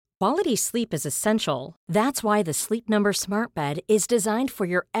Quality sleep is essential. That's why the Sleep Number Smart Bed is designed for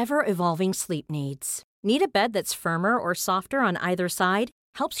your ever-evolving sleep needs. Need a bed that's firmer or softer on either side?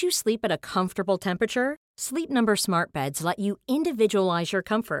 Helps you sleep at a comfortable temperature? Sleep Number Smart Beds let you individualize your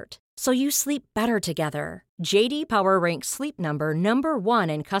comfort, so you sleep better together. J.D. Power ranks Sleep Number number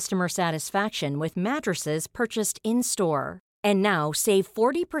 1 in customer satisfaction with mattresses purchased in-store. And now, save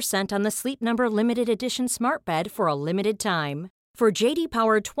 40% on the Sleep Number Limited Edition Smart Bed for a limited time. For J.D.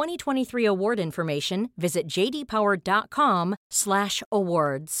 Power 2023 award information, visit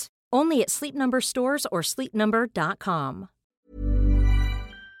jdpower.com/awards. Only at Sleep Number stores or sleepnumber.com.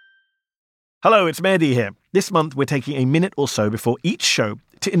 Hello, it's Mehdi here. This month, we're taking a minute or so before each show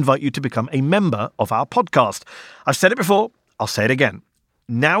to invite you to become a member of our podcast. I've said it before, I'll say it again.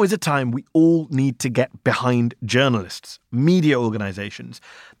 Now is a time we all need to get behind journalists, media organizations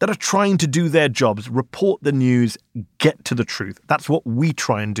that are trying to do their jobs, report the news, get to the truth. That's what we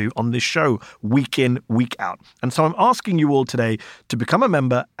try and do on this show, week in, week out. And so I'm asking you all today to become a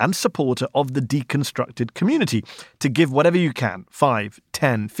member and supporter of the Deconstructed community, to give whatever you can, $5,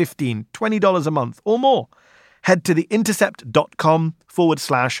 $10, $15, $20 a month or more. Head to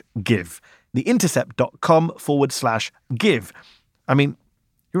theintercept.com/give. theintercept.com/give. I mean,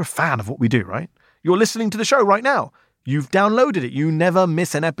 you're a fan of what we do, right? You're listening to the show right now. You've downloaded it. You never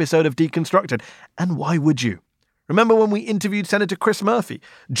miss an episode of Deconstructed. And why would you? Remember when we interviewed Senator Chris Murphy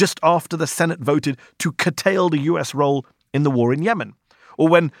just after the Senate voted to curtail the US role in the war in Yemen? Or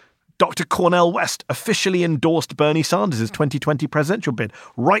when Dr. Cornel West officially endorsed Bernie Sanders' 2020 presidential bid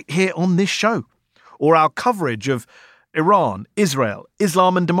right here on this show? Or our coverage of Iran, Israel,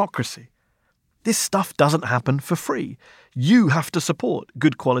 Islam and democracy? This stuff doesn't happen for free. You have to support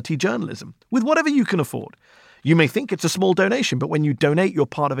good quality journalism with whatever you can afford. You may think it's a small donation, but when you donate, you're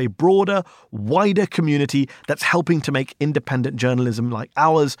part of a broader, wider community that's helping to make independent journalism like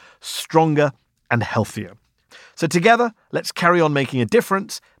ours stronger and healthier. So together, let's carry on making a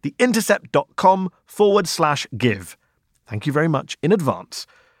difference. theintercept.com/give. Thank you very much in advance.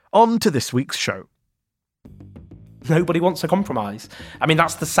 On to this week's show. Nobody wants a compromise. I mean,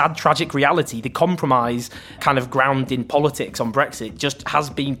 that's the sad, tragic reality. The compromise kind of ground in politics on Brexit just has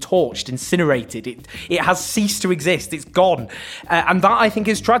been torched, incinerated. It has ceased to exist. It's gone. And that, I think,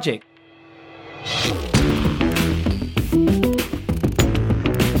 is tragic.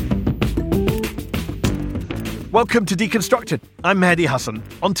 Welcome to Deconstructed. I'm Mehdi Hasan.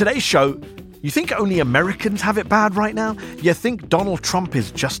 On today's show, you think only Americans have it bad right now? You think Donald Trump is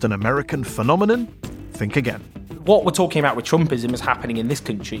just an American phenomenon? Think again. What we're talking about with Trumpism is happening in this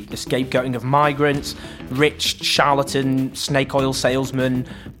country. The scapegoating of migrants, rich, charlatan, snake oil salesmen,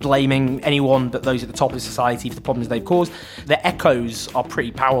 blaming anyone but those at the top of society for the problems they've caused. The echoes are pretty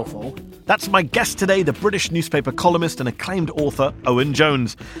powerful. That's my guest today, the British newspaper columnist and acclaimed author Owen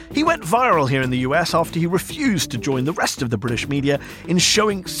Jones. He went viral here in the US after he refused to join the rest of the British media in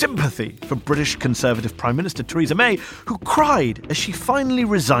showing sympathy for British Conservative Prime Minister Theresa May, who cried as she finally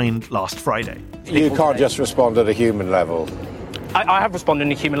resigned last Friday. You can't just respond at a human level. I have responded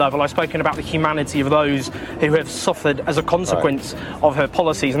on a human level. I've spoken about the humanity of those who have suffered as a consequence of her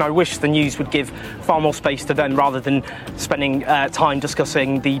policies, and I wish the news would give far more space to them rather than spending time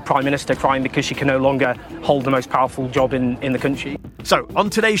discussing the Prime Minister crying because she can no longer hold the most powerful job in the country. So, on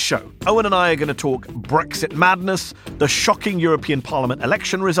today's show, Owen and I are going to talk Brexit madness, the shocking European Parliament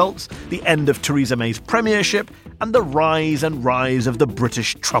election results, the end of Theresa May's premiership, and the rise and rise of the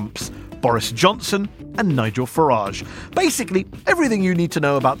British Trumps, Boris Johnson and Nigel Farage. Basically, everything you need to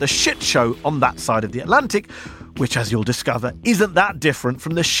know about the shit show on that side of the Atlantic, which, as you'll discover, isn't that different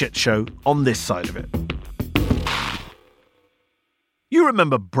from the shit show on this side of it. You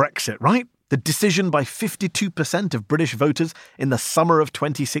remember Brexit, right? The decision by 52% of British voters in the summer of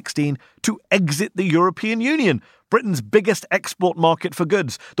 2016 to exit the European Union, Britain's biggest export market for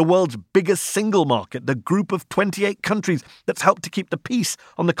goods, the world's biggest single market, the group of 28 countries that's helped to keep the peace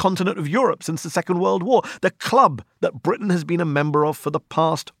on the continent of Europe since the Second World War, the club that Britain has been a member of for the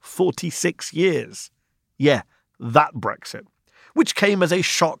past 46 years. Yeah, that Brexit, which came as a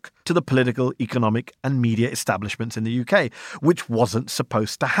shock to the political, economic and media establishments in the UK, which wasn't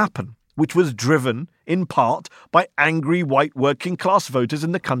supposed to happen, which was driven, in part, by angry white working-class voters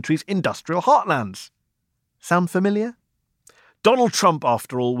in the country's industrial heartlands. Sound familiar? Donald Trump,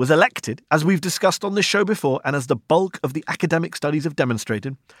 after all, was elected, as we've discussed on this show before, and as the bulk of the academic studies have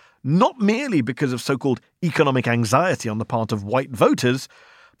demonstrated, not merely because of so-called economic anxiety on the part of white voters,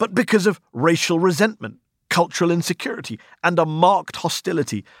 but because of racial resentment, cultural insecurity, and a marked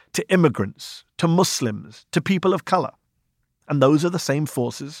hostility to immigrants, to Muslims, to people of colour. And those are the same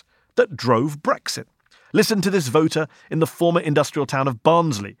forces that drove Brexit. Listen to this voter in the former industrial town of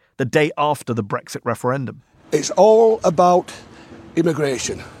Barnsley the day after the Brexit referendum. It's all about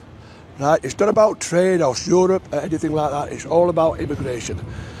immigration, right? It's not about trade or Europe or anything like that. It's all about immigration.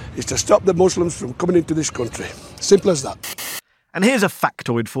 It's to stop the Muslims from coming into this country. Simple as that. And here's a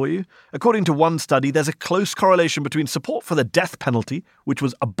factoid for you. According to one study, there's a close correlation between support for the death penalty, which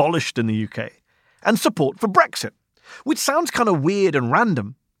was abolished in the UK, and support for Brexit, which sounds kind of weird and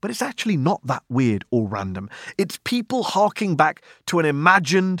random, but it's actually not that weird or random. It's people harking back to an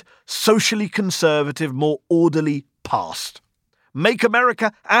imagined, socially conservative, more orderly past. Make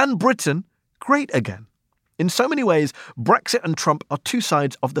America and Britain great again. In so many ways, Brexit and Trump are two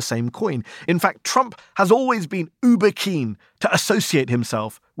sides of the same coin. In fact, Trump has always been uber keen to associate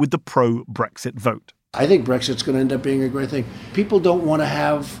himself with the pro-Brexit vote. I think Brexit's going to end up being a great thing. People don't want to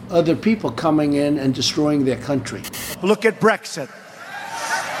have other people coming in and destroying their country. Look at Brexit.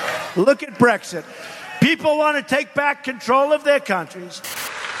 Look at Brexit. People want to take back control of their countries.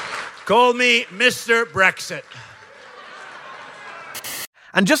 Call me Mr. Brexit.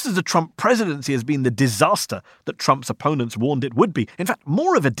 And just as the Trump presidency has been the disaster that Trump's opponents warned it would be, in fact,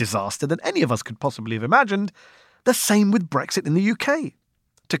 more of a disaster than any of us could possibly have imagined, the same with Brexit in the UK.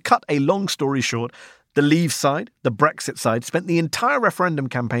 To cut a long story short, the Leave side, the Brexit side, spent the entire referendum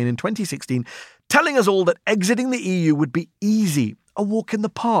campaign in 2016 telling us all that exiting the EU would be easy, a walk in the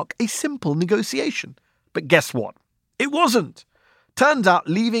park, a simple negotiation. But guess what? It wasn't. Turns out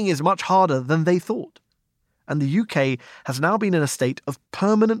leaving is much harder than they thought. And the UK has now been in a state of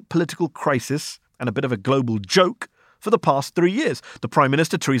permanent political crisis and a bit of a global joke for the past 3 years. The Prime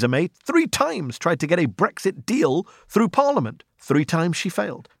Minister, Theresa May, 3 times tried to get a Brexit deal through Parliament. 3 times she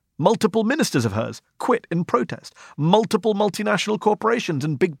failed. Multiple ministers of hers quit in protest. Multiple multinational corporations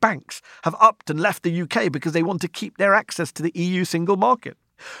and big banks have upped and left the UK because they want to keep their access to the EU single market.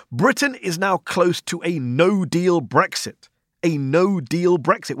 Britain is now close to a no-deal Brexit. A no-deal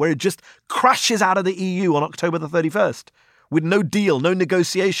Brexit where it just crashes out of the EU on October the 31st. With no deal, no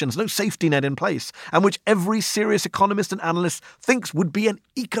negotiations, no safety net in place, and which every serious economist and analyst thinks would be an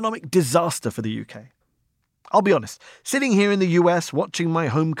economic disaster for the UK. I'll be honest, sitting here in the US watching my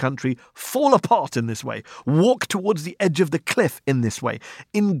home country fall apart in this way, walk towards the edge of the cliff in this way,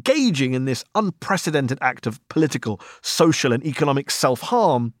 engaging in this unprecedented act of political, social and economic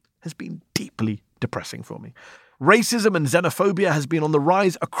self-harm has been deeply depressing for me. Racism and xenophobia has been on the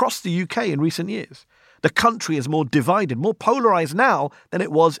rise across the UK in recent years. The country is more divided, more polarised now than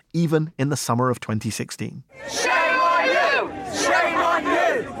it was even in the summer of 2016. Shame on you! Shame on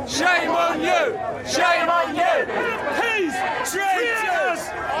you! Shame on you! Shame on you! MPs, traitors!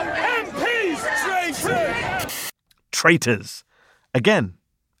 MPs, traitors! Traitors. Again,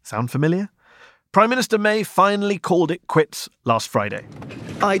 sound familiar? Prime Minister May finally called it quits last Friday.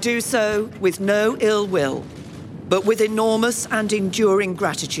 I do so with no ill will, but with enormous and enduring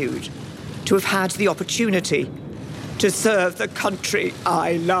gratitude to have had the opportunity to serve the country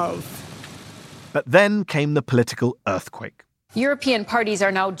I love. But then came the political earthquake. European parties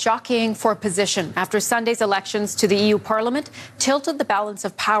are now jockeying for position after Sunday's elections to the EU Parliament tilted the balance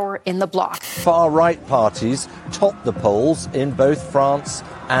of power in the bloc. Far-right parties topped the polls in both France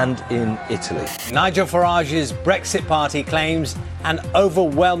and in Italy. Nigel Farage's Brexit party claims an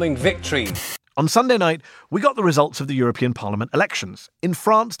overwhelming victory. On Sunday night, we got the results of the European Parliament elections. In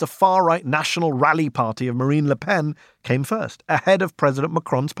France, the far-right National Rally Party of Marine Le Pen came first, ahead of President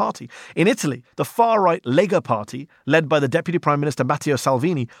Macron's party. In Italy, the far-right Lega Party, led by the Deputy Prime Minister Matteo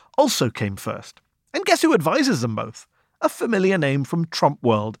Salvini, also came first. And guess who advises them both? A familiar name from Trump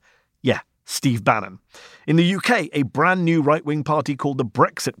world. Yeah, Steve Bannon. In the UK, a brand new right-wing party called the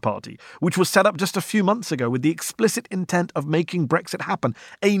Brexit Party, which was set up just a few months ago with the explicit intent of making Brexit happen,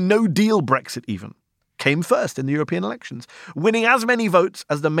 a no-deal Brexit even, came first in the European elections, winning as many votes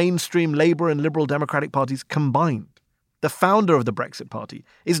as the mainstream Labour and Liberal Democratic parties combined. The founder of the Brexit Party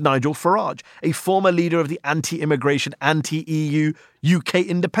is Nigel Farage, a former leader of the anti-immigration, anti-EU UK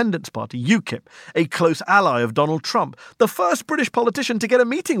Independence Party, UKIP, a close ally of Donald Trump, the first British politician to get a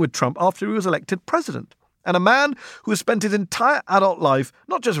meeting with Trump after he was elected president, and a man who has spent his entire adult life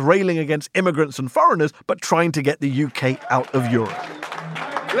not just railing against immigrants and foreigners, but trying to get the UK out of Europe.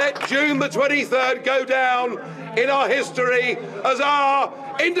 Let June the 23rd go down in our history as our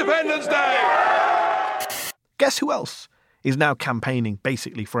Independence Day. Guess who else is now campaigning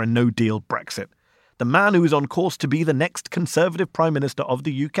basically for a no-deal Brexit? The man who is on course to be the next Conservative Prime Minister of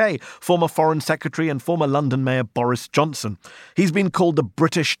the UK, former Foreign Secretary and former London Mayor Boris Johnson. He's been called the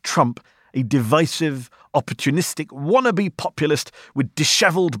British Trump, a divisive, opportunistic, wannabe populist with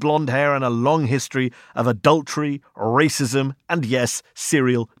dishevelled blonde hair and a long history of adultery, racism, and yes,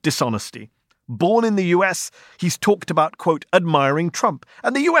 serial dishonesty. Born in the US, he's talked about, quote, admiring Trump.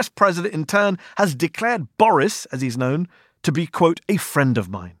 And the US president, in turn, has declared Boris, as he's known, to be, quote, a friend of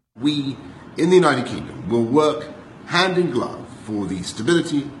mine. We, in the United Kingdom, will work hand in glove for the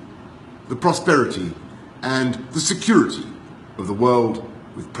stability, the prosperity, and the security of the world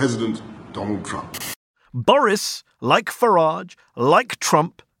with President Donald Trump. Boris, like Farage, like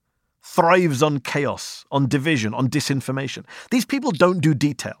Trump, thrives on chaos, on division, on disinformation. These people don't do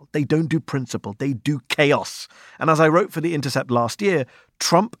detail. They don't do principle. They do chaos. And as I wrote for The Intercept last year,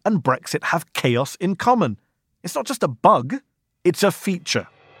 Trump and Brexit have chaos in common. It's not just a bug, it's a feature.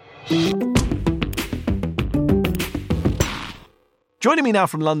 Joining me now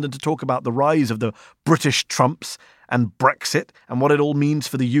from London to talk about the rise of the British Trumps and Brexit and what it all means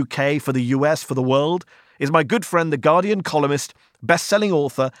for the UK, for the US, for the world, is my good friend, The Guardian columnist, best-selling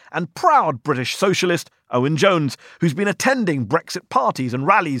author and proud British socialist, Owen Jones, who's been attending Brexit parties and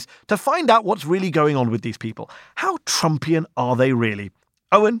rallies to find out what's really going on with these people. How Trumpian are they really?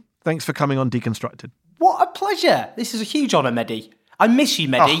 Owen, thanks for coming on Deconstructed. What a pleasure. This is a huge honour, Mehdi. I miss you,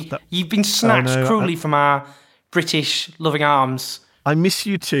 Mehdi. You've been snatched cruelly from our British loving arms. I miss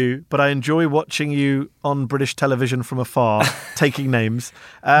you too, but I enjoy watching you on British television from afar, taking names.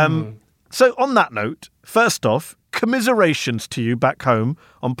 So on that note, first off, commiserations to you back home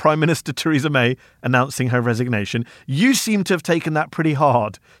on Prime Minister Theresa May announcing her resignation. You seem to have taken that pretty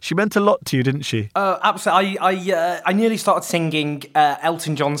hard. She meant a lot to you, didn't she? Absolutely. I nearly started singing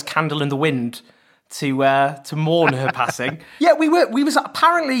Elton John's Candle in the Wind to mourn her passing. Yeah, we was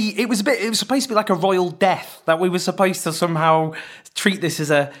apparently it was supposed to be like a royal death, that we were supposed to somehow treat this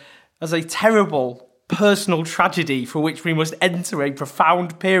as a terrible personal tragedy for which we must enter a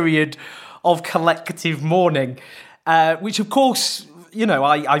profound period of collective mourning, which of course, you know,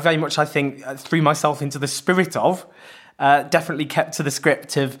 I very much, I think, threw myself into the spirit of, definitely kept to the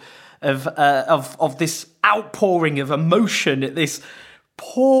script of this outpouring of emotion at this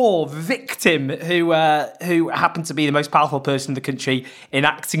poor victim who happened to be the most powerful person in the country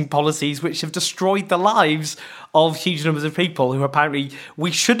enacting policies which have destroyed the lives of huge numbers of people who apparently we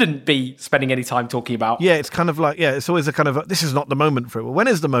shouldn't be spending any time talking about. Yeah, it's kind of like, it's always a kind of, this is not the moment for it. Well, when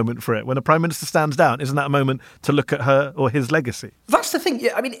is the moment for it? When a Prime Minister stands down, isn't that a moment to look at her or his legacy? That's the thing.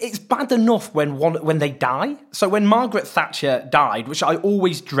 I mean, it's bad enough when they die. So when Margaret Thatcher died, which I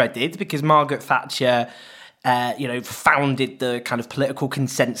always dreaded because Margaret Thatcher founded the kind of political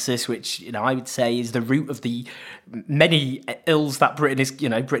consensus, which, I would say is the root of the many ills that Britain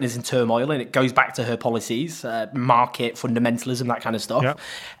is in turmoil, and it goes back to her policies, market, fundamentalism, that kind of stuff.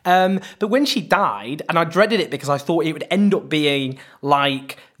 Yeah. But when she died, and I dreaded it because I thought it would end up being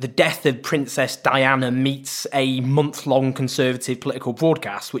like the death of Princess Diana meets a month-long Conservative political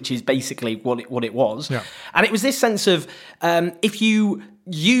broadcast, which is basically what it was. Yeah. And it was this sense of, if you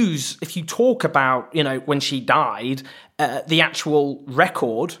talk about, when she died, the actual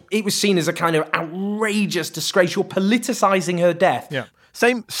record, it was seen as a kind of outrageous disgrace. You're politicising her death. Yeah.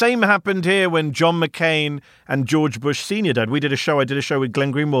 Same happened here when John McCain and George Bush Sr. died. I did a show with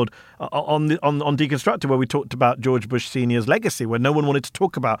Glenn Greenwald on Deconstructed where we talked about George Bush Sr.'s legacy, where no one wanted to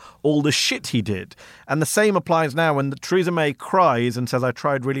talk about all the shit he did. And the same applies now when Theresa May cries and says, I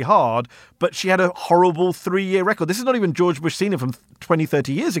tried really hard, but she had a horrible 3-year record. This is not even George Bush Sr. from 20,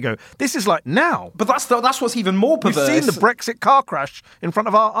 30 years ago. This is like now. But that's what's even more perverse. We've seen the Brexit car crash in front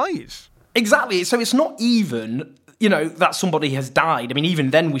of our eyes. Exactly. So it's not even, that somebody has died. I mean,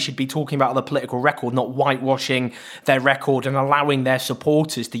 even then we should be talking about the political record, not whitewashing their record and allowing their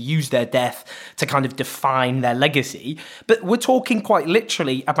supporters to use their death to kind of define their legacy. But we're talking quite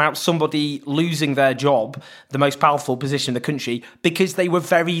literally about somebody losing their job, the most powerful position in the country, because they were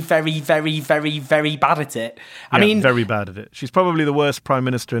very, very, very, very, very bad at it. I mean, very bad at it. She's probably the worst Prime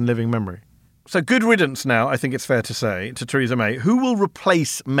Minister in living memory. So good riddance now, I think it's fair to say, to Theresa May. Who will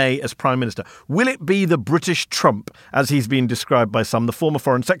replace May as Prime Minister? Will it be the British Trump, as he's been described by some, the former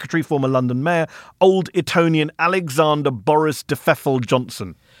Foreign Secretary, former London Mayor, old Etonian Alexander Boris de Pfeffel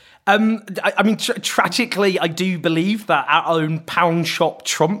Johnson? Tragically, I do believe that our own pound shop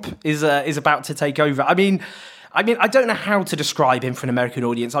Trump is about to take over. I mean, I don't know how to describe him for an American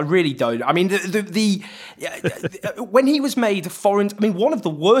audience. I really don't. I mean, when he was made foreign, one of the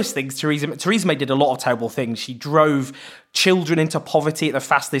worst things Theresa May did a lot of terrible things. She drove children into poverty at the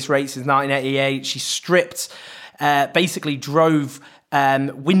fastest rate since 1988. She basically drove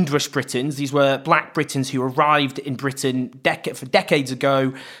Windrush Britons. These were black Britons who arrived in Britain for decades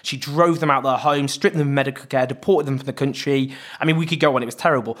ago. She drove them out of their homes, stripped them of medical care, deported them from the country. I mean, we could go on, it was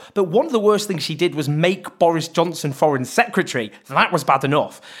terrible. But one of the worst things she did was make Boris Johnson Foreign Secretary. That was bad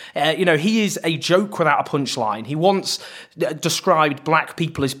enough. He is a joke without a punchline. He once described black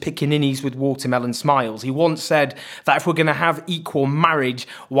people as pickaninnies with watermelon smiles. He once said that if we're going to have equal marriage,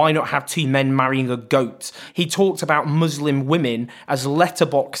 why not have two men marrying a goat? He talked about Muslim women as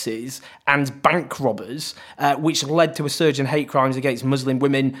letterboxes and bank robbers, which led to a surge in hate crimes against Muslim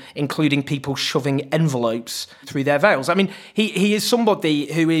women, including people shoving envelopes through their veils. I mean, he is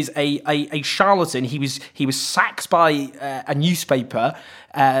somebody who is a charlatan. He was sacked by a newspaper,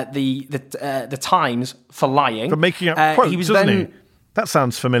 the Times, for lying. For making up quotes, doesn't he? That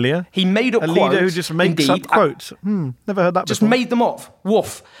sounds familiar. He made up quotes. A leader who just makes up quotes. Never heard that just before. Just made them up.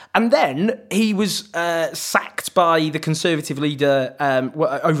 Woof. And then he was sacked by the Conservative leader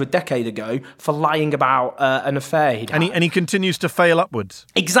over a decade ago for lying about an affair he'd had. And he continues to fail upwards.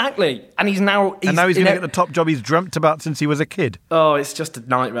 Exactly. And he's now going to get the top job he's dreamt about since he was a kid. Oh, it's just a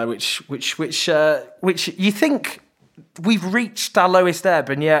nightmare, which you think... We've reached our lowest ebb,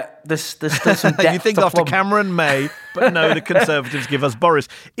 and yet there's still some depth. You think after Cameron, May, but no, the Conservatives give us Boris.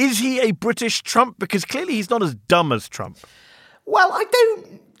 Is he a British Trump? Because clearly he's not as dumb as Trump. Well,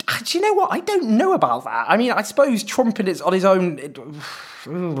 do you know what? I don't know about that. I mean, I suppose Trump on his own...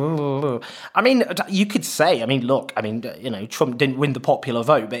 I mean, you could say, Trump didn't win the popular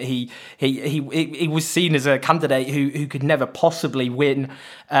vote, but he was seen as a candidate who could never possibly win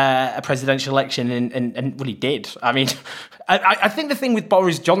a presidential election, and well, he did. I mean, I think the thing with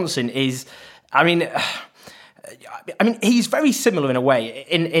Boris Johnson is, I mean, he's very similar in a way,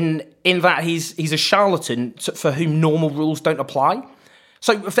 in that he's a charlatan for whom normal rules don't apply.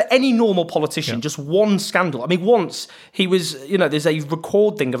 So for any normal politician, just one scandal. I mean, once he was, there's a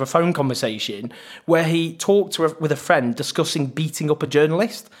recording of a phone conversation where he talked with a friend discussing beating up a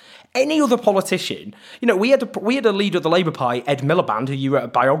journalist. Any other politician, we had a leader of the Labour Party, Ed Miliband, who you wrote a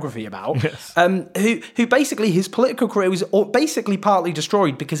biography about, yes. Who basically his political career was basically partly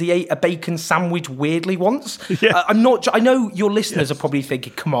destroyed because he ate a bacon sandwich weirdly once. Yeah. I know your listeners are probably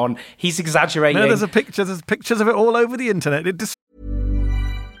thinking, come on, he's exaggerating. No, there's pictures of it all over the internet.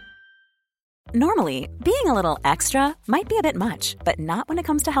 Normally, being a little extra might be a bit much, but not when it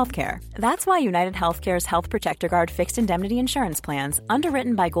comes to healthcare. That's why United Healthcare's Health Protector Guard fixed indemnity insurance plans,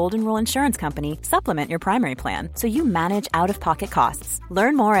 underwritten by Golden Rule Insurance Company, supplement your primary plan so you manage out-of-pocket costs.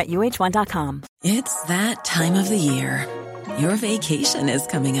 Learn more at UH1.com. It's that time of the year. Your vacation is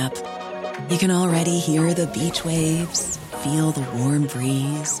coming up. You can already hear the beach waves, feel the warm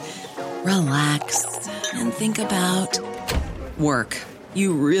breeze, relax, and think about work.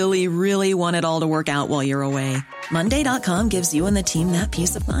 You really, really want it all to work out while you're away. Monday.com gives you and the team that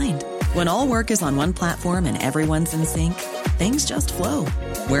peace of mind. When all work is on one platform and everyone's in sync, things just flow.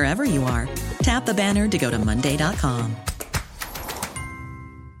 Wherever you are, tap the banner to go to Monday.com.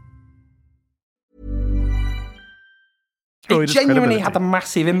 It genuinely had a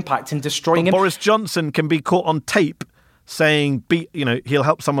massive impact in destroying him. Boris Johnson can be caught on tape saying, he'll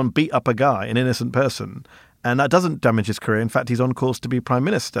help someone beat up a guy, an innocent person. And that doesn't damage his career. In fact, he's on course to be Prime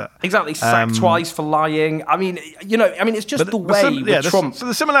Minister. Exactly. Sacked twice for lying. I mean, it's just the way with Trump. So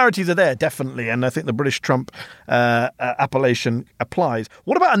the similarities are there, definitely. And I think the British Trump appellation applies.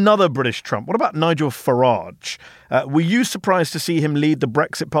 What about another British Trump? What about Nigel Farage? Were you surprised to see him lead the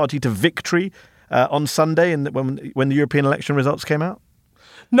Brexit Party to victory on Sunday when the European election results came out?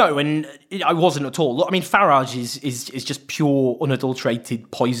 No, and I wasn't at all. Look, I mean, Farage is just pure,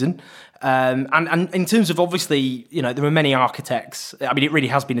 unadulterated poison. And in terms of, obviously, there are many architects. I mean, it really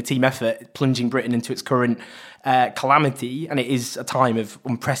has been a team effort, plunging Britain into its current calamity, and it is a time of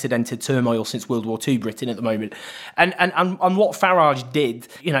unprecedented turmoil since World War II Britain at the moment. And what Farage did,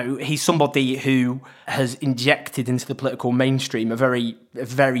 he's somebody who has injected into the political mainstream a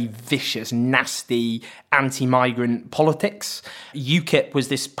very vicious, nasty, anti-migrant politics. UKIP was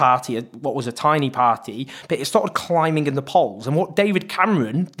this party, what was a tiny party, but it started climbing in the polls. And what David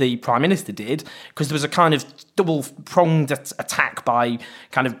Cameron, the Prime Minister, did, because there was a kind of double-pronged attack by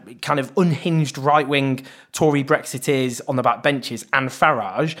kind of unhinged right-wing Tory Brexiteers on the backbenches and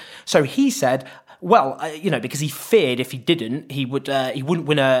Farage. So he said, well, because he feared if he didn't, he wouldn't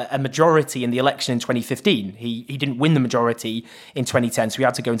win a majority in the election in 2015. He didn't win the majority in 2010, so he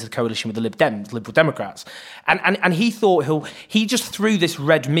had to go into the coalition with the Liberal Democrats. And he thought he just threw this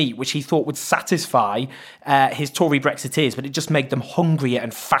red meat, which he thought would satisfy his Tory Brexiteers, but it just made them hungrier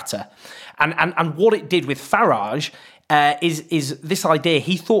and fatter. And what it did with Farage, is this idea.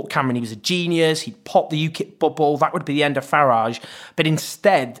 He thought Cameron, he was a genius, he'd pop the UKIP bubble, that would be the end of Farage. But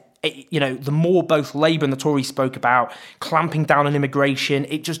instead, the more both Labour and the Tories spoke about clamping down on immigration,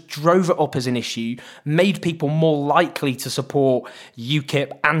 it just drove it up as an issue, made people more likely to support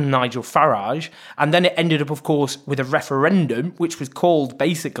UKIP and Nigel Farage. And then it ended up, of course, with a referendum, which was called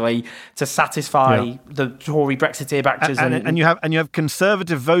basically to satisfy the Tory Brexiteer backers. And you have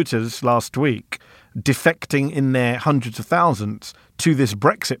Conservative voters last week defecting in their hundreds of thousands to this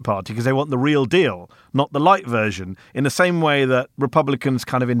Brexit party because they want the real deal, not the light version, in the same way that Republicans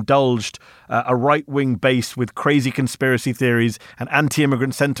kind of indulged a right-wing base with crazy conspiracy theories and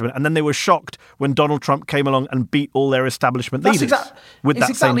anti-immigrant sentiment, and then they were shocked when Donald Trump came along and beat all their establishment leaders with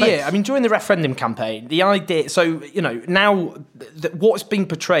that same base. It. I mean, during the referendum campaign, the idea... So, now what's being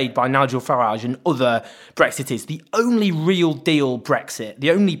portrayed by Nigel Farage and other Brexiteers, the only real deal Brexit,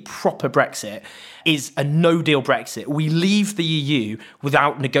 the only proper Brexit is a no-deal Brexit. We leave the EU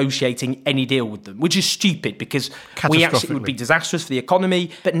without negotiating any deal with them, which is stupid because it would be disastrous for the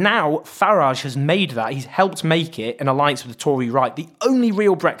economy. But now Farage has made that. He's helped make it an alliance with the Tory right. The only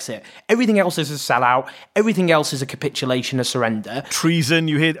real Brexit. Everything else is a sellout. Everything else is a capitulation, a surrender. Treason.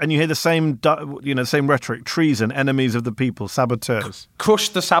 You hear the same rhetoric. Treason. Enemies of the people. Saboteurs. Crush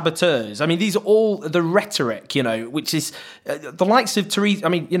the saboteurs. I mean, these are all the rhetoric. Which is the likes of Theresa. I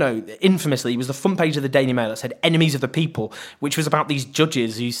mean, infamously, it was the front page of the Daily Mail that said "enemies of the people," which was about these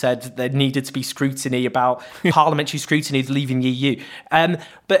judges who said there needed to be scrutiny about parliamentary scrutiny of leaving the EU. The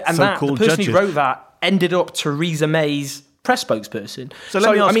person who wrote that ended up Theresa May's press spokesperson. So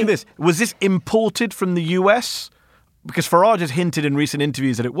let me ask you this. Was this imported from the US? Because Farage has hinted in recent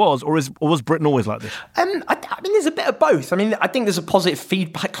interviews that it was, or was Britain always like this? I mean, there's a bit of both. I mean, I think there's a positive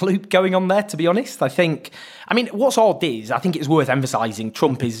feedback loop going on there, to be honest. What's odd is, I think it's worth emphasising,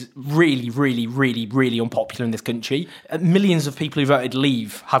 Trump is really, really, really, really unpopular in this country. Millions of people who voted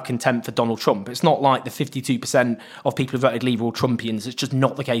Leave have contempt for Donald Trump. It's not like the 52% of people who voted Leave are all Trumpians. It's just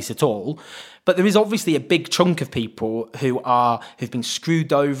not the case at all. But there is obviously a big chunk of people who've been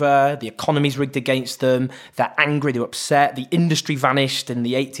screwed over, the economy's rigged against them, they're angry, they're upset, the industry vanished in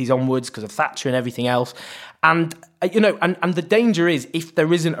the 80s onwards because of Thatcher and everything else. And, and the danger is if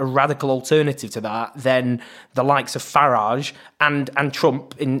there isn't a radical alternative to that, then the likes of Farage and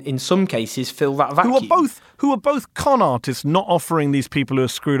Trump, in some cases, fill that vacuum. Who are both con artists not offering these people who are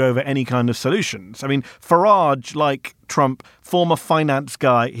screwed over any kind of solutions. I mean, Farage, like Trump, former finance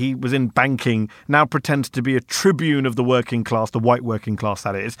guy, he was in banking, now pretends to be a tribune of the working class, the white working class,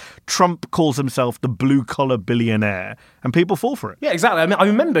 that is. Trump calls himself the blue-collar billionaire, and people fall for it. Yeah, exactly. I mean, I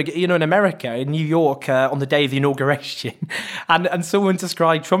remember, in America, in New York, on the day of the inauguration, and someone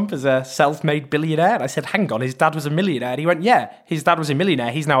described Trump as a self-made billionaire. And I said, hang on, his dad was a millionaire. And he went, yeah, his dad was a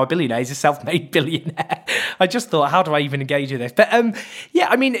millionaire. He's now a billionaire. He's a self-made billionaire. I just thought, how do I even engage with this? But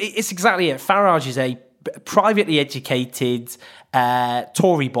it's exactly it. Farage is a privately educated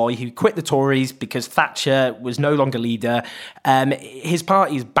Tory boy who quit the Tories because Thatcher was no longer leader. His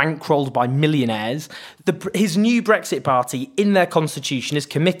party is bankrolled by millionaires. His new Brexit party, in their constitution, is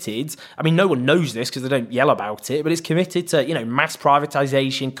committed. I mean, no one knows this because they don't yell about it, but it's committed to mass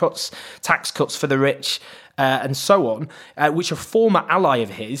privatisation, tax cuts for the rich. And so on, which a former ally of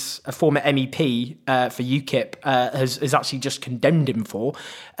his, a former MEP for UKIP, has actually just condemned him for.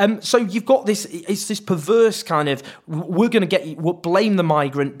 So you've got this perverse kind of, we're going to blame the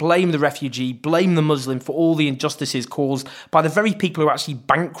migrant, blame the refugee, blame the Muslim for all the injustices caused by the very people who actually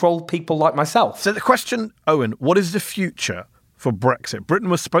bankroll people like myself. So the question, Owen, what is the future for Brexit? Britain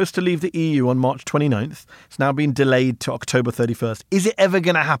was supposed to leave the EU on March 29th. It's now been delayed to October 31st. Is it ever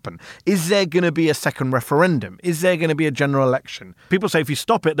going to happen? Is there going to be a second referendum? Is there going to be a general election? People say if you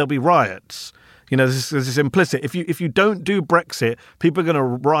stop it, there'll be riots. This is implicit. If you don't do Brexit, people are going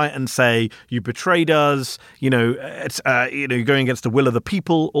to riot and say you betrayed us. You're going against the will of the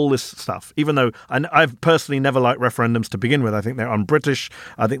people. All this stuff. Even though I've personally never liked referendums to begin with. I think they're un-British.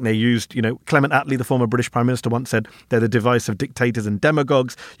 I think they used. Clement Attlee, the former British Prime Minister, once said they're the device of dictators and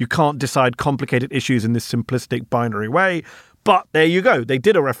demagogues. You can't decide complicated issues in this simplistic binary way. But there you go. They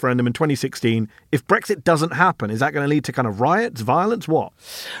did a referendum in 2016. If Brexit doesn't happen, is that going to lead to kind of riots, violence, what?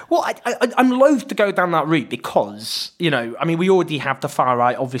 Well, I'm loath to go down that route because, we already have the far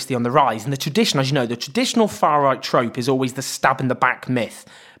right obviously on the rise. And the tradition, as you know, the traditional far right trope is always the stab in the back myth.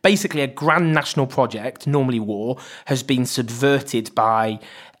 Basically, a grand national project, normally war, has been subverted by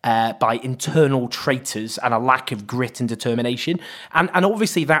by internal traitors and a lack of grit and determination. And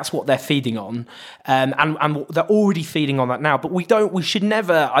obviously that's what they're feeding on. And they're already feeding on that now. But we should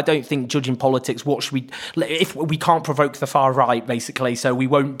never, I don't think, judge in politics if we can't provoke the far right, basically. So we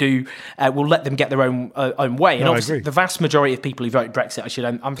won't we'll let them get their own way. And obviously the vast majority of people who voted Brexit,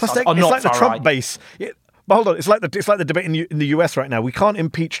 are not like the Trump right. base. But hold on, it's like the debate in the US right now. We can't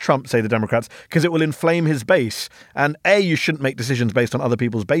impeach Trump, say the Democrats, because it will inflame his base. And you shouldn't make decisions based on other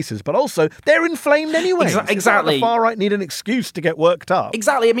people's bases, but also they're inflamed anyway. Exactly. The far right need an excuse to get worked up.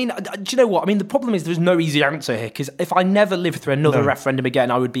 Exactly. I mean, do you know what? I mean, the problem is there's no easy answer here, because if I never lived through another referendum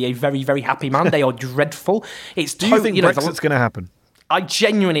again, I would be a very, very happy man. They are dreadful. Do you think Brexit's going to happen? I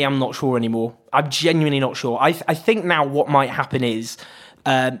genuinely am not sure anymore. I'm genuinely not sure. I think now what might happen is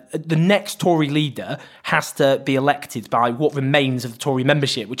the next Tory leader has to be elected by what remains of the Tory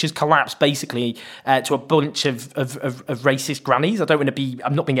membership, which has collapsed basically to a bunch of racist grannies.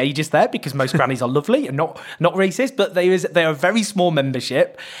 I'm not being ageist there, because most grannies are lovely and not racist, but they're a very small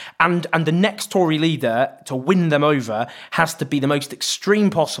membership, and the next Tory leader to win them over has to be the most extreme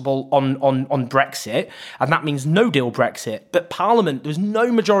possible on Brexit, and that means no deal Brexit. But Parliament, there's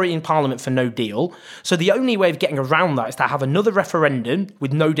no majority in Parliament for no deal, so the only way of getting around that is to have another referendum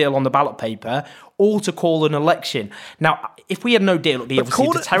with no deal on the ballot paper, or to call an election. Now, if we had no deal, it would be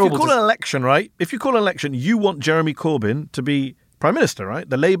terrible. If you call an election, right? If you call an election, you want Jeremy Corbyn to be Prime Minister, right?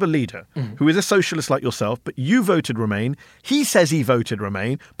 The Labour leader, who is a socialist like yourself, but you voted Remain. He says he voted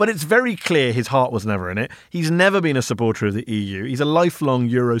Remain, but it's very clear his heart was never in it. He's never been a supporter of the EU. He's a lifelong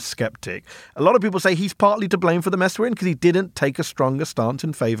Eurosceptic. A lot of people say he's partly to blame for the mess we're in because he didn't take a stronger stance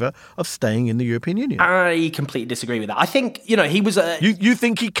in favour of staying in the European Union. I completely disagree with that. I think, he was a... You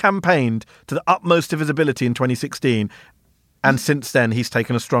think he campaigned to the utmost of his ability in 2016, and since then, he's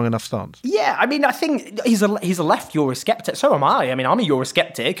taken a strong enough stance? Yeah, I mean, I think he's a left Eurosceptic. So am I. I mean, I'm a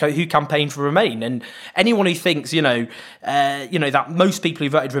Eurosceptic who campaigned for Remain. And anyone who thinks, that most people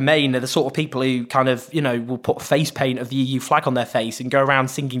who voted Remain are the sort of people who kind of, will put face paint of the EU flag on their face and go around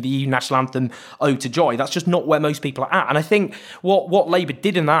singing the EU national anthem, Ode to Joy. That's just not where most people are at. And I think what Labour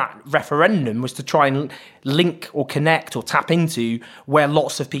did in that referendum was to try and link or connect or tap into where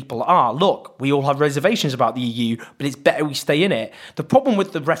lots of people are. Look, we all have reservations about the EU, but it's better we stay in it. The problem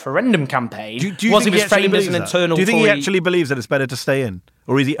with the referendum campaign was it was framed as an internal... Do you think he actually believes that it's better to stay in?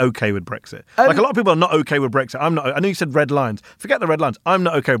 Or is he okay with Brexit? Like a lot of people are not okay with Brexit. I'm not. I know you said red lines. Forget the red lines. I'm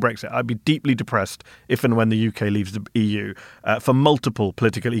not okay with Brexit. I'd be deeply depressed if and when the UK leaves the EU for multiple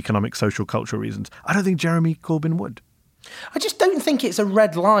political, economic, social, cultural reasons. I don't think Jeremy Corbyn would. I just don't think it's a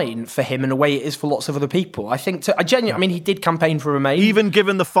red line for him in a way it is for lots of other people. I think, he did campaign for Remain. Even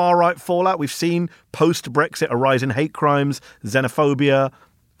given the far-right fallout, we've seen post-Brexit a rise in hate crimes, xenophobia,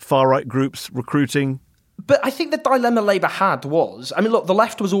 far-right groups recruiting. But I think the dilemma Labour had was, look, the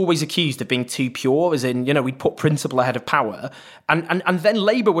left was always accused of being too pure, as in, we'd put principle ahead of power. And then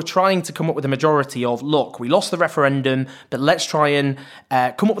Labour were trying to come up with a majority of, look, we lost the referendum, but let's try and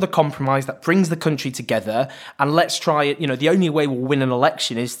come up with a compromise that brings the country together. And let's try it, the only way we'll win an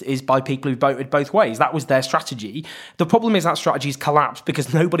election is by people who voted both ways. That was their strategy. The problem is that strategy's collapsed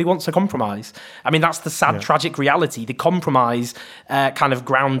because nobody wants a compromise. That's the sad, tragic reality. The compromise kind of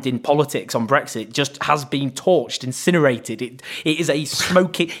ground in politics on Brexit just has been torched, incinerated. It is a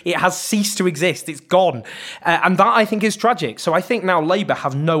smoking... It has ceased to exist. It's gone. And that, I think, is tragic. So I think now Labour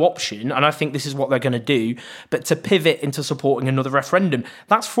have no option, and I think this is what they're going to do, but to pivot into supporting another referendum.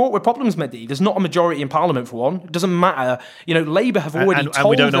 That's fraught with problems, Mehdi. There's not a majority in Parliament for one. It doesn't matter. Labour have already told... And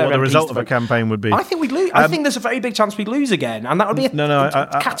we don't know what the result of a campaign would be. I think we'd lose. I think there's a very big chance we'd lose again, and that would be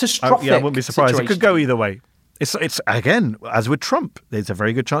a catastrophic I wouldn't be surprised. situation. It could go either way. It's again, as with Trump, there's a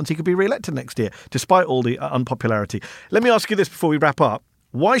very good chance he could be re-elected next year, despite all the unpopularity. Let me ask you this before we wrap up.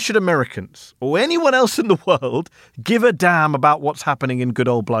 Why should Americans or anyone else in the world give a damn about what's happening in good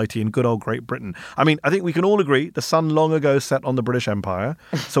old Blighty and good old Great Britain? I think we can all agree the sun long ago set on the British Empire.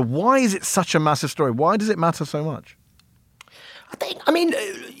 So why is it such a massive story? Why does it matter so much?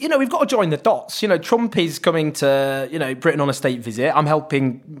 We've got to join the dots. Trump is coming to, Britain on a state visit. I'm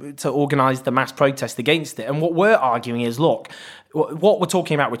helping to organise the mass protest against it. And what we're arguing is, look, what we're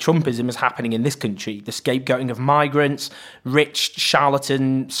talking about with Trumpism is happening in this country. The scapegoating of migrants, rich,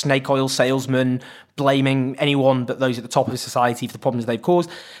 charlatan, snake oil salesmen, blaming anyone but those at the top of society for the problems they've caused.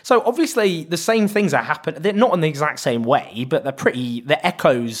 So obviously the same things that happen, they're not in the exact same way, but the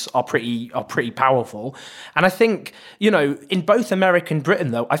echoes are pretty powerful. And I think, in both America and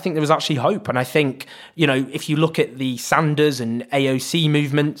Britain, though, I think there was actually hope. And I think, if you look at the Sanders and AOC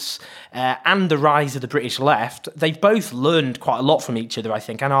movements, and the rise of the British left, they've both learned quite a lot from each other, I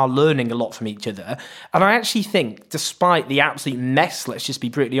think, and are learning a lot from each other. And I actually think, despite the absolute mess, let's just be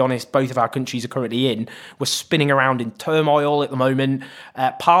brutally honest, both of our countries are currently in, we're spinning around in turmoil at the moment,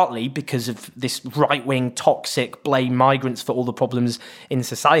 partly because of this right-wing, toxic, blame migrants for all the problems in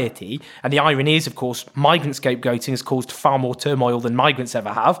society. And the irony is, of course, migrant scapegoating has caused far more turmoil than migrants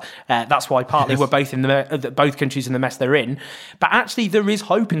ever have. That's why partly we're both in both countries in the mess they're in. But actually, there is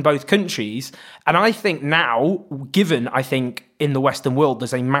hope in both countries. And I think now, given, I think, in the Western world,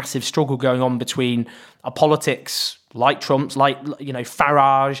 there's a massive struggle going on between a politics like Trump's, like, you know,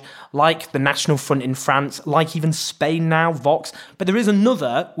 Farage, like the National Front in France, like even Spain now, Vox. But there is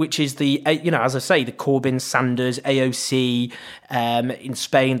another, which is the, you know, as I say, the Corbyn, Sanders, AOC in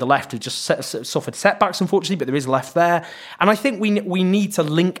Spain. The left have just suffered setbacks, unfortunately, but there is left there. And I think we need to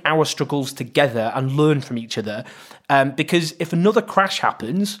link our struggles together and learn from each other. Because if another crash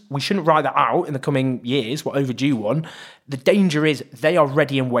happens, we shouldn't ride that out in the coming years. We're overdue one. The danger is they are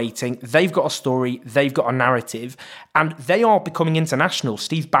ready and waiting. They've got a story. They've got a narrative. And they are becoming international.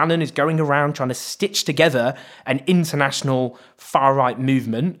 Steve Bannon is going around trying to stitch together an international far-right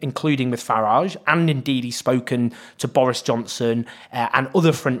movement, including with Farage. And indeed, he's spoken to Boris Johnson and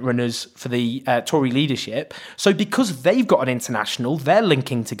other front-runners for the Tory leadership. So because they've got an international, they're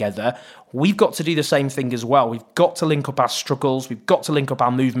linking together. We've got to do the same thing as well. We've got to link up our struggles. We've got to link up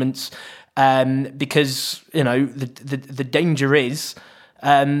our movements. Because, you know, the danger is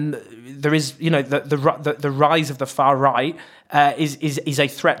there is, you know, the rise of the far right is a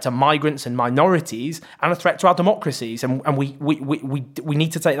threat to migrants and minorities and a threat to our democracies, and we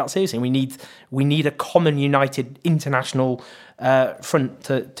need to take that seriously. We need a common, united international front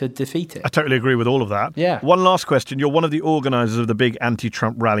to defeat it. I totally agree with all of that. Yeah. One last question. You're one of the organisers of the big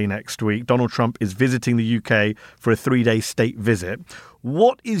anti-Trump rally next week. Donald Trump is visiting the UK for a 3-day state visit.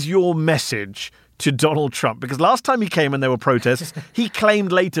 What is your message to Donald Trump? Because last time he came and there were protests, he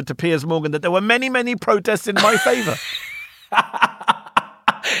claimed later to Piers Morgan that there were many, many protests in my favour.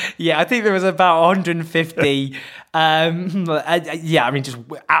 Yeah, I think there was about 150. I mean, just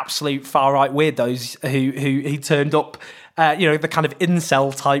absolute far right weirdos who turned up. The kind of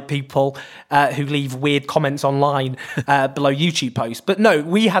incel type people who leave weird comments online below YouTube posts. But no,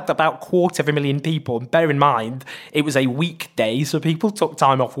 we had about 250,000 people. And bear in mind, it was a weekday, so people took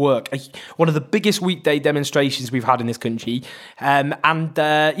time off work. One of the biggest weekday demonstrations we've had in this country.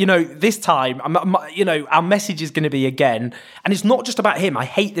 This time, our message is going to be again, and it's not just about him. I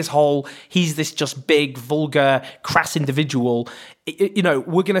hate this whole, he's this just big, vulgar, crass individual. We're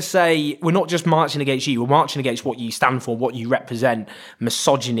going to say, we're not just marching against you, we're marching against what you stand for, what you represent,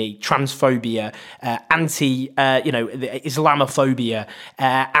 misogyny, transphobia, Islamophobia,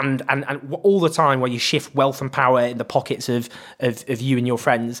 and all the time where you shift wealth and power in the pockets of you and your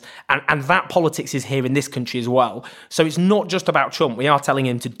friends. And that politics is here in this country as well. So it's not just about Trump. We are telling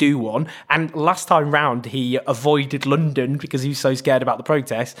him to do one. And last time round, he avoided London because he was so scared about the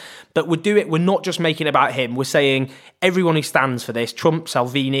protests. But we're not just making it about him. We're saying everyone who stands for this, Trump,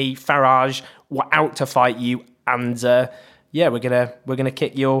 Salvini, Farage, we're out to fight you, and we're gonna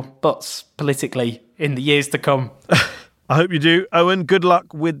kick your butts politically in the years to come. I hope you do. Owen, good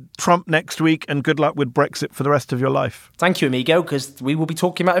luck with Trump next week, and good luck with Brexit for the rest of your life. Thank you, amigo, because we will be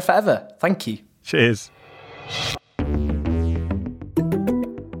talking about it forever. Thank you. Cheers.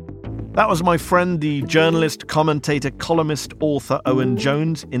 That was my friend, the journalist, commentator, columnist, author Owen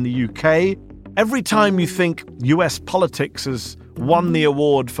Jones in the UK. Every time you think US politics has won the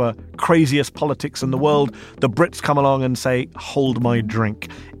award for craziest politics in the world, the Brits come along and say, hold my drink.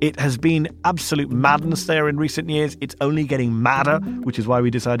 It has been absolute madness there in recent years. It's only getting madder, which is why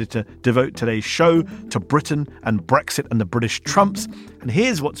we decided to devote today's show to Britain and Brexit and the British Trumps. And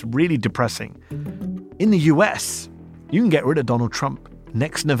here's what's really depressing. In the US, you can get rid of Donald Trump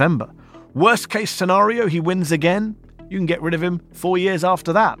next November. Worst case scenario, he wins again. You can get rid of him 4 years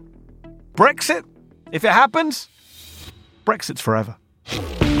after that. Brexit, if it happens, Brexit's forever.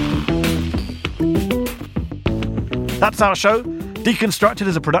 That's our show. Deconstructed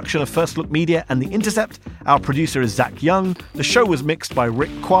is a production of First Look Media and The Intercept. Our producer is Zach Young. The show was mixed by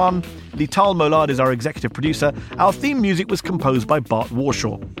Rick Kwan. Lital Molad is our executive producer. Our theme music was composed by Bart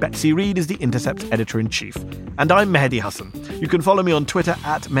Warshaw. Betsy Reed is The Intercept's editor-in-chief. And I'm Mehdi Hassan. You can follow me on Twitter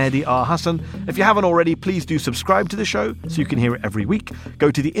at Mehdi R. Hassan. If you haven't already, please do subscribe to the show so you can hear it every week. Go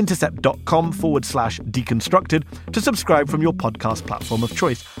to theintercept.com/deconstructed to subscribe from your podcast platform of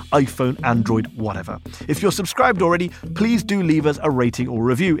choice, iPhone, Android, whatever. If you're subscribed already, please do leave us a rating or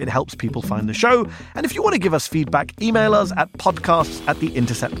review. It helps people find the show. And if you want to give us feedback, email us at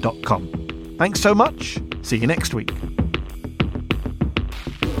podcasts@theintercept.com. Thanks so much. See you next week.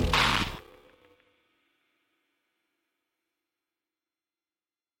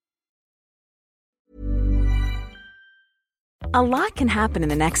 A lot can happen in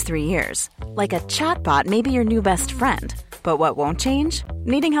the next 3 years. Like a chatbot may be your new best friend. But what won't change?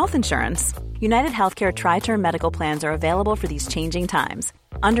 Needing health insurance. United Healthcare Tri-Term Medical Plans are available for these changing times.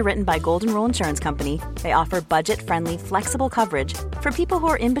 Underwritten by Golden Rule Insurance Company, they offer budget-friendly, flexible coverage for people who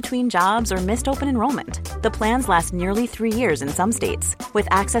are in between jobs or missed open enrollment. The plans last nearly 3 years in some states, with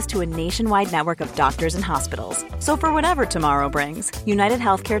access to a nationwide network of doctors and hospitals. So for whatever tomorrow brings, United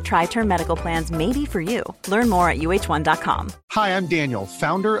Healthcare Tri-Term Medical Plans may be for you. Learn more at uh1.com. Hi, I'm Daniel,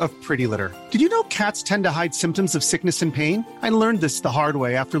 founder of Pretty Litter. Did you know cats tend to hide symptoms of sickness and pain? I learned this the hard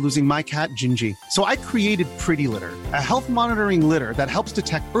way after losing my cat, Gingy. So I created Pretty Litter, a health monitoring litter that helps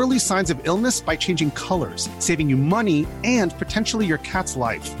detect early signs of illness by changing colors, saving you money and potentially your cat's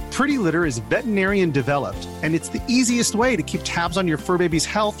life. Pretty Litter is veterinarian developed, and it's the easiest way to keep tabs on your fur baby's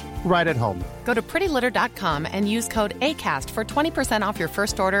health right at home. Go to prettylitter.com and use code ACAST for 20% off your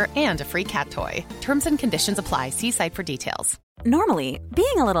first order and a free cat toy. Terms and conditions apply. See site for details. Normally,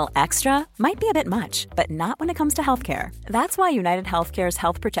 being a little extra might be a bit much, but not when it comes to healthcare. That's why United Healthcare's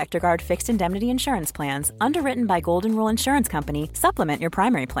Health Protector Guard fixed indemnity insurance plans, underwritten by Golden Rule Insurance Company, supplement your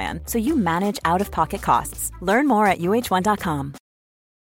primary plan so you manage out-of-pocket costs. Learn more at uh1.com.